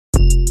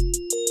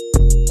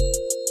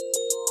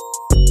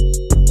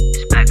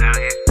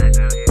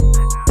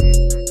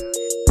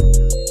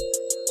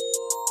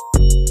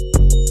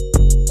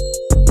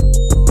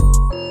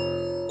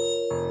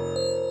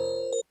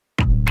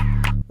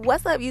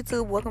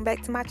YouTube? Welcome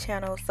back to my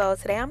channel. So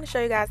today I'm going to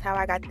show you guys how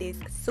I got this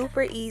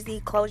super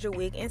easy closure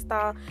wig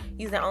install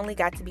using only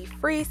Got to Be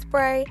Free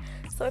spray.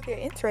 So if you're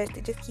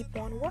interested, just keep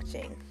on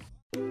watching.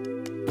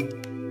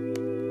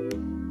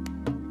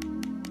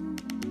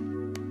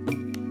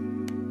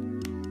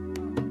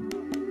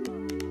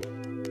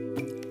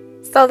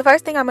 So the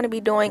first thing I'm going to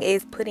be doing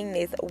is putting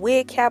this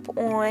wig cap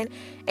on,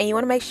 and you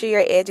want to make sure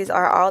your edges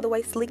are all the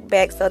way slicked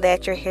back so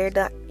that your hair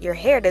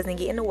doesn't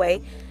get in the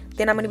way.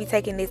 Then I'm going to be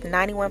taking this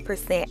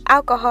 91%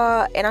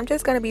 alcohol, and I'm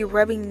just going to be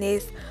rubbing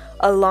this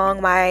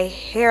along my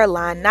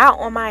hairline, not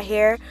on my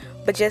hair,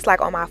 but just like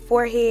on my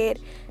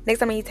forehead.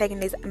 Next, I'm going to be taking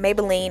this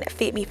Maybelline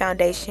Fit Me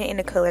foundation in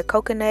the color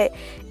Coconut,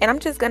 and I'm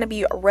just going to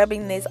be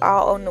rubbing this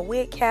all on the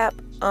wig cap,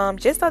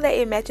 just so that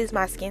it matches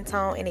my skin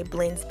tone and it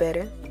blends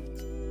better.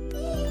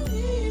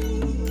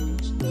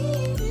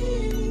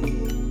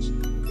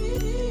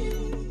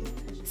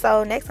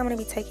 So next I'm going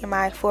to be taking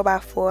my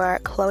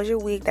 4x4 closure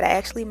wig that I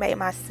actually made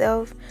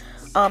myself.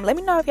 Let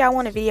me know if y'all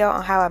want a video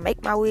on how I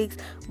make my wigs,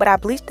 but I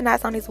bleached the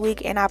knots on this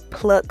wig and I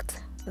plucked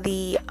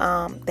the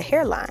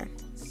hairline.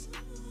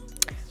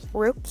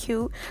 Real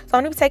cute. So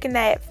I'm going to be taking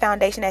that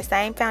foundation, that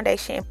same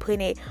foundation, and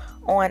putting it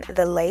on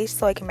the lace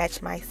so it can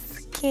match my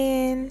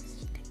skin.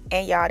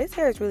 And y'all, this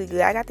hair is really good.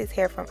 I got this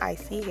hair from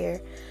IC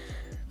Hair.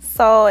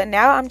 So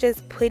now I'm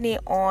just putting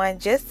it on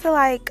just to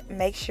like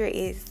make sure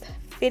it's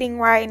fitting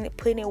right and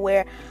putting it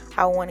where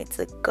I want it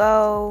to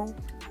go.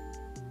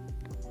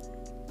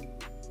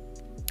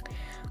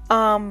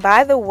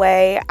 By the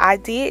way, I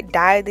did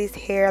dye this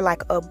hair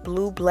like a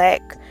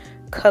blue-black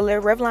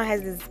color. Revlon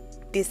has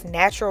this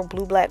natural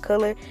blue-black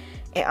color,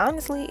 and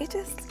honestly, it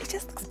just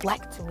looks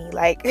black to me.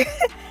 Like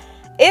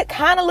it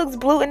kind of looks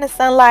blue in the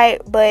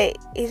sunlight, but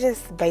it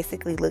just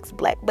basically looks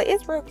black. But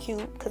it's real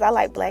cute because I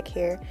like black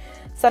hair.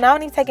 So now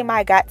I'm taking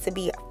my Got to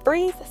Be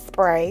Freeze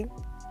spray.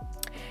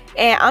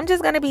 And I'm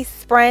just going to be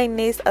spraying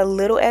this a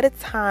little at a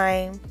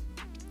time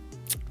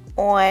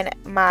on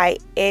my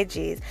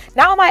edges.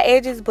 Not on my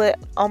edges, but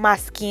on my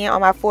skin,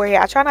 on my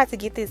forehead. I try not to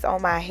get this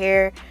on my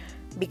hair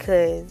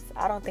because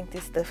I don't think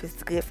this stuff is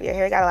good for your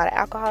hair. It got a lot of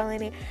alcohol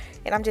in it.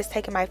 And I'm just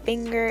taking my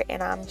finger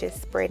and I'm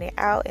just spreading it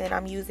out. And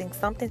I'm using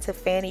something to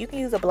fan it. You can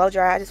use a blow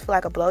dryer. I just feel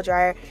like a blow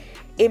dryer,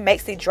 it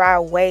makes it dry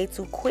way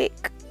too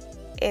quick.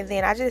 And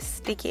then I just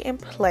stick it in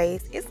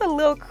place. It's a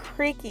little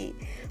creaky.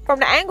 From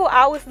the angle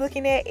I was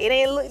looking at, it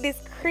ain't look this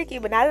creaky,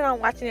 but now that I'm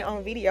watching it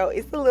on video,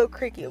 it's a little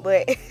creaky.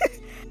 But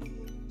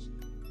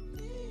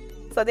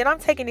so then I'm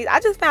taking this,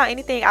 I just found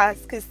anything I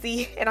could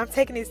see, and I'm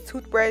taking this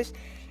toothbrush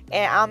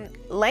and I'm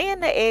laying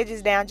the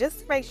edges down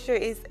just to make sure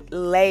it's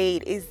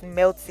laid, it's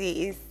melted,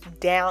 it's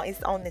down,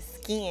 it's on the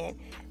skin.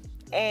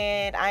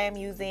 And I am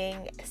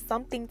using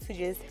something to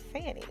just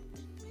fan it.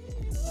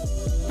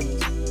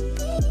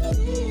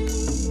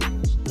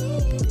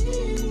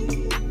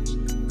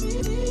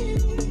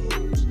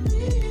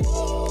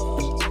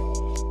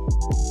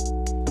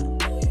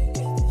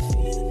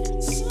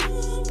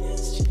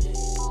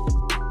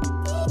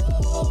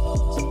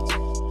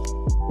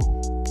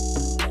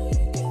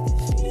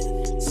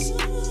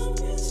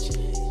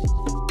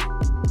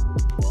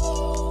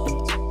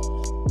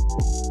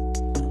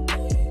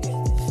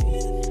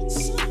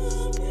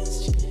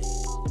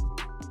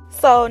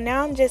 So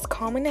now I'm just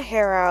combing the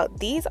hair out.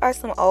 These are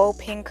some old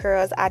pin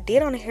curls I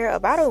did on the hair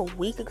about a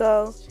week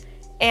ago.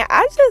 And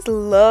I just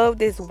love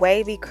this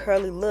wavy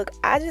curly look.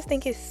 I just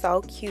think it's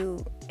so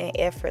cute and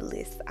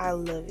effortless. I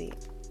love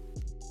it.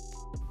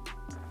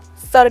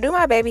 So to do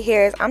my baby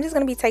hairs, I'm just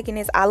going to be taking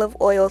this olive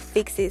oil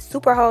Fix It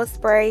Super Hold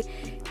Spray.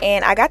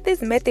 And I got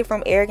this method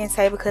from Arrogance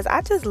because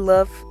I just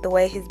love the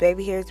way his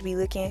baby hairs be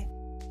looking.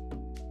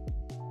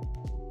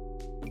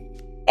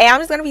 And I'm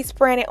just going to be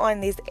spraying it on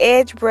this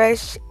edge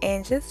brush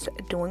and just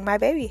doing my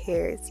baby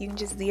hairs. You can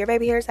just do your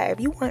baby hairs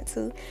however you want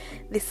to.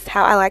 This is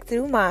how I like to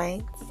do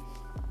mine.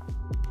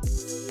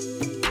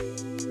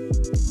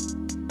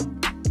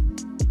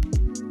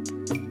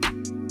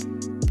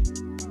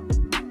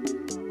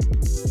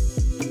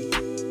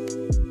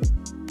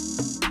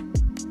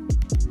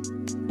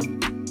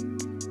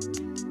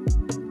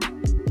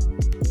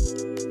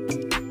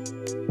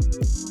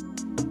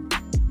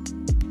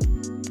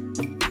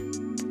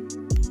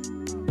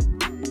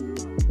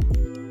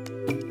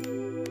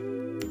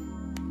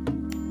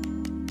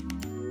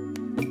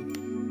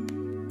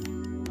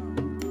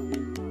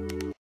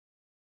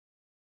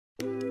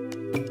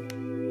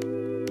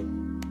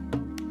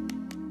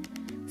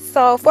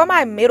 So for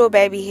my middle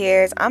baby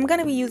hairs, I'm going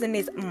to be using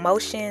this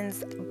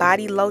Motions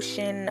body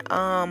lotion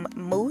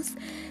mousse,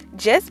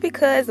 just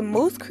because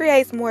mousse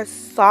creates more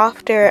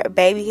softer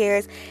baby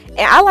hairs,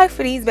 and I like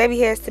for these baby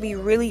hairs to be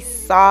really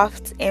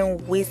soft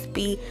and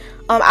wispy.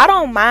 I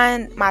don't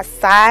mind my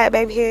side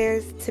baby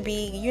hairs to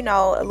be, you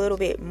know, a little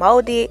bit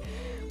molded,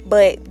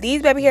 but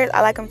these baby hairs,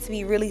 I like them to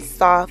be really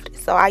soft,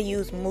 so I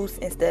use mousse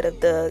instead of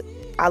the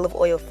olive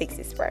oil Fix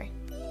It spray.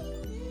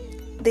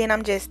 Then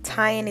I'm just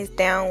tying this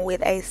down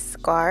with a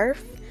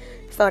scarf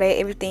so that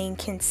everything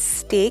can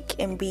stick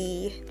and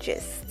be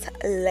just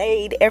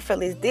laid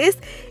effortless. This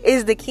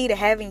is the key to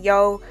having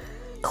your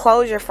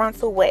closure,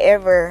 frontal,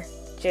 whatever,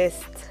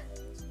 just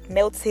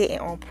melted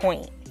and on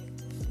point.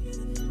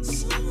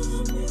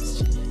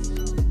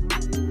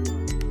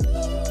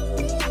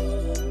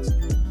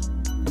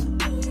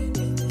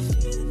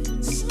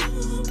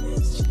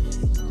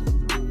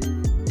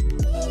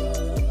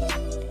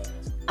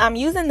 I'm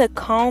using the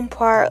comb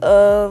part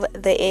of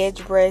the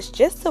edge brush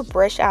just to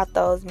brush out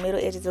those middle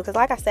edges, because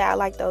like I said, I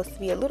like those to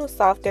be a little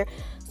softer.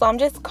 So I'm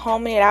just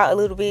combing it out a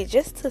little bit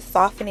just to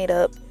soften it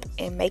up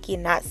and make it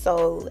not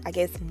so, I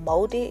guess,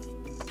 molded.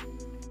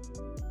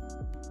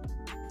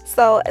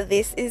 So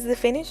this is the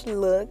finished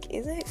look.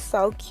 Isn't it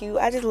so cute?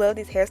 I just love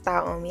this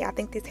hairstyle on me. I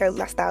think this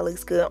hairstyle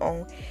looks good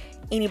on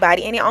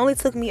anybody, and it only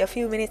took me a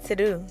few minutes to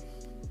do.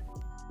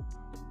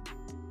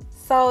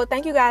 So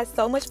thank you guys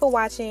so much for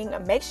watching.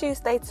 Make sure you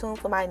stay tuned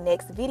for my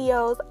next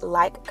videos.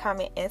 Like,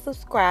 comment, and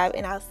subscribe,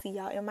 and I'll see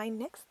y'all in my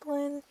next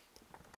one.